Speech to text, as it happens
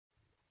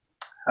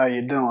How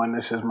you doing?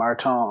 This is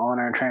Martin,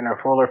 owner and trainer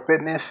of Fuller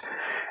Fitness,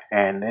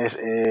 and this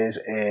is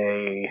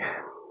a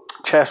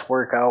chest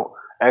workout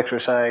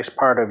exercise,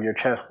 part of your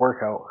chest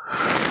workout.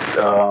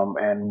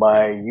 And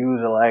by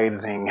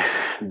utilizing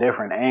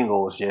different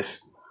angles,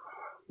 just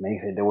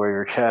makes it to where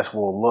your chest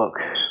will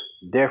look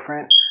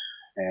different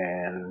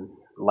and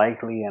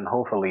likely and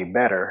hopefully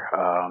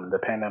better,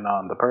 depending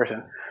on the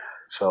person.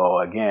 So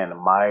again,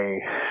 my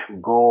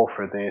goal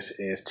for this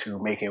is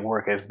to make it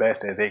work as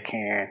best as it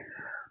can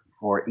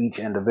for each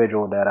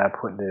individual that I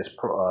put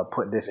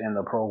this in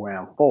the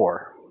program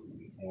for.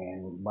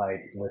 And by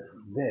with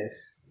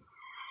this,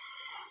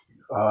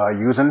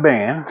 using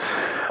bands,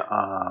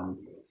 um,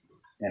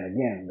 and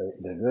again,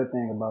 the good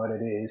thing about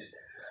it is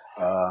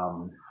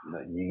um,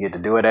 you get to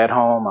do it at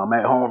home. I'm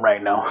at home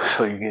right now,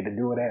 so you get to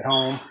do it at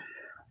home.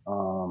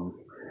 Um,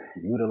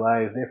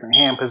 Utilize different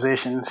hand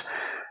positions.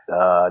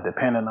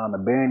 Depending on the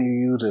band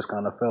you use, it's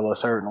going to feel a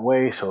certain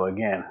way. So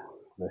again,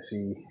 let's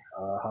see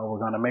how we're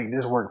going to make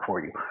this work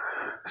for you.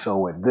 So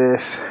with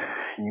this,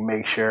 you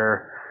make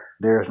sure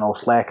there's no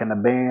slack in the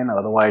band.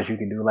 Otherwise, you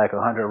can do like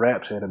 100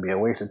 reps. It'll be a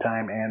waste of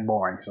time and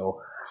boring.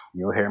 So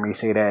you'll hear me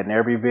say that in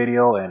every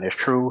video, and it's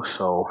true.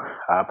 So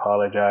I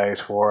apologize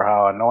for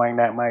how annoying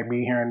that might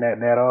be hearing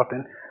that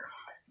often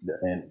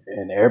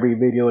in every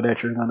video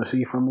that you're going to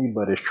see from me,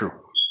 but it's true.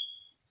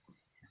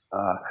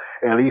 Uh,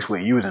 at least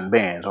with using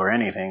bands or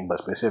anything, but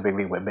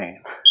specifically with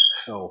bands.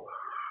 So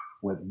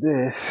with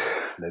this,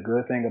 the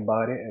good thing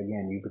about it,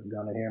 again, you're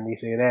gonna hear me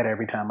say that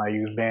every time I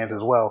use bands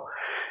as well,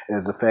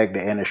 is the fact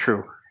that, and it's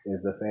true,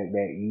 is the fact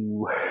that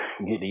you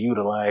get to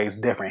utilize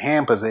different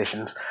hand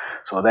positions,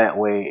 so that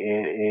way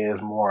it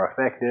is more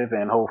effective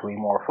and hopefully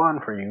more fun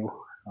for you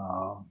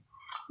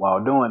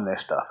while doing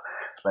this stuff.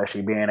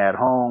 Especially being at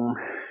home,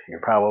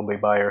 you're probably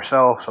by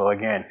yourself, so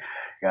again,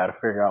 you got to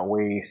figure out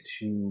ways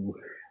to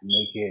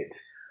make it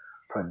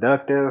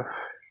productive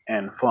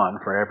and fun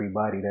for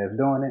everybody that's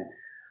doing it.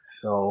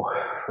 So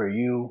for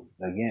you,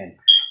 again,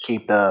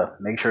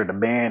 make sure the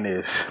band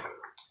is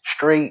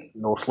straight,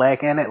 no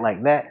slack in it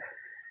like that.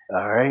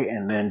 All right,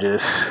 and then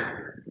just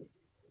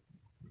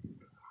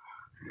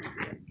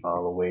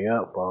all the way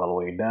up, all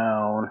the way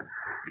down.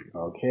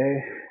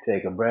 Okay,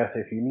 take a breath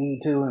if you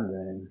need to, and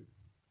then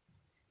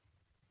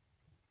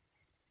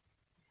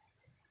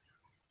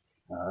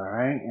all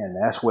right, and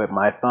that's with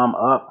my thumb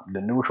up,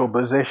 the neutral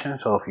position.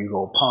 So if you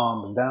go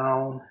palms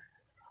down,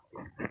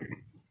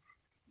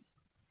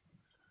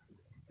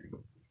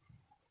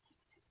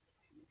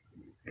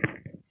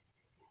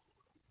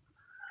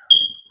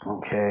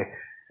 okay,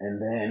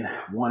 and then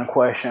one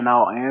question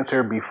I'll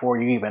answer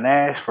before you even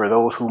ask for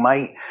those who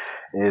might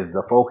is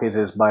the focus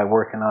is by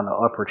working on the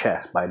upper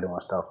chest by doing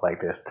stuff like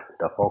this.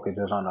 The focus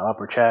is on the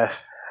upper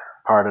chest,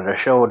 part of the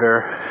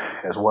shoulder,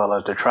 as well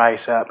as the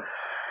tricep,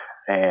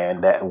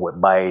 and that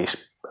by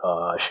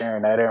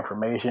sharing that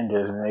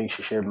information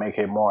should make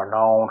it more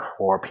known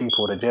for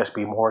people to just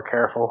be more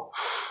careful,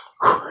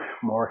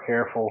 more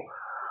careful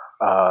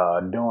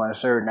doing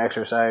certain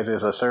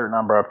exercises a certain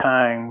number of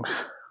times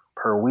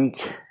per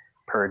week,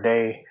 per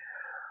day,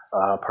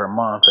 per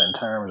month in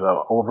terms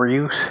of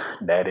overuse.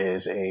 That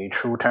is a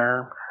true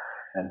term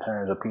in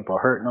terms of people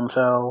hurting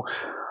themselves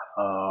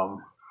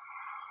um,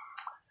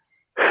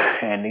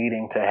 and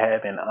needing to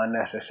have an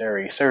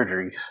unnecessary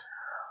surgeries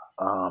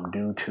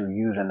due to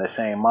using the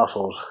same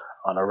muscles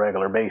on a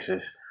regular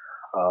basis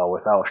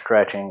without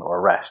stretching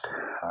or rest.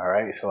 All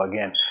right, so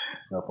again,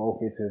 the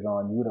focus is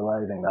on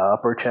utilizing the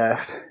upper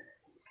chest.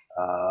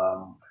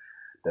 Um,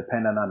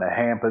 Depending on the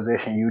hand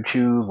position you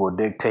choose, will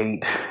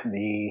dictate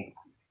the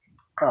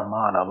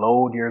amount of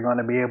load you're going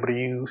to be able to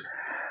use.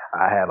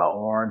 I have an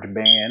orange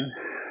band,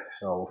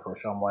 so for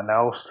someone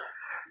else,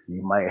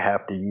 you might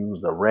have to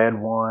use the red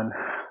one,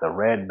 the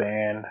red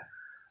band,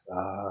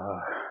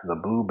 the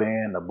blue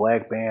band, the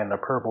black band, the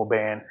purple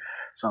band,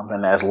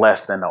 something that's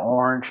less than the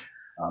orange.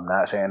 I'm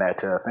not saying that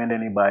to offend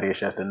anybody. It's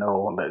just to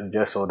know,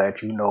 just so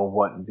that you know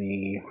what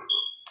the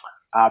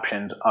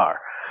options are.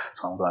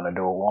 So I'm going to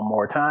do it one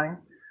more time.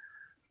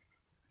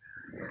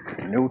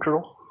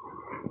 Neutral,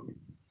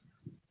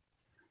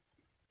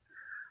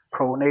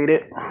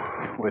 pronated,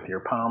 with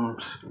your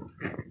palms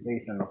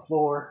facing the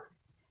floor.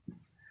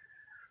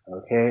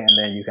 Okay, and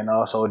then you can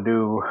also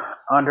do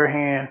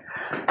underhand.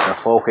 The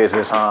focus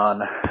is on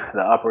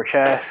the upper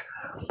chest,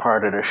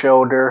 part of the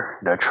shoulder,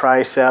 the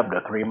tricep,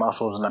 the three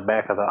muscles in the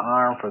back of the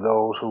arm for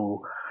those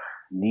who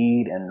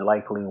need and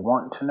likely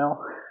want to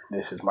know.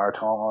 This is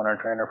Martin, owner and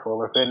trainer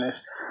Fuller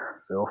Fitness.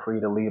 Feel free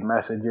to leave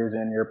messages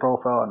in your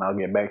profile and I'll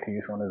get back to you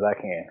as soon as I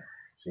can.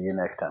 See you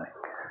next time.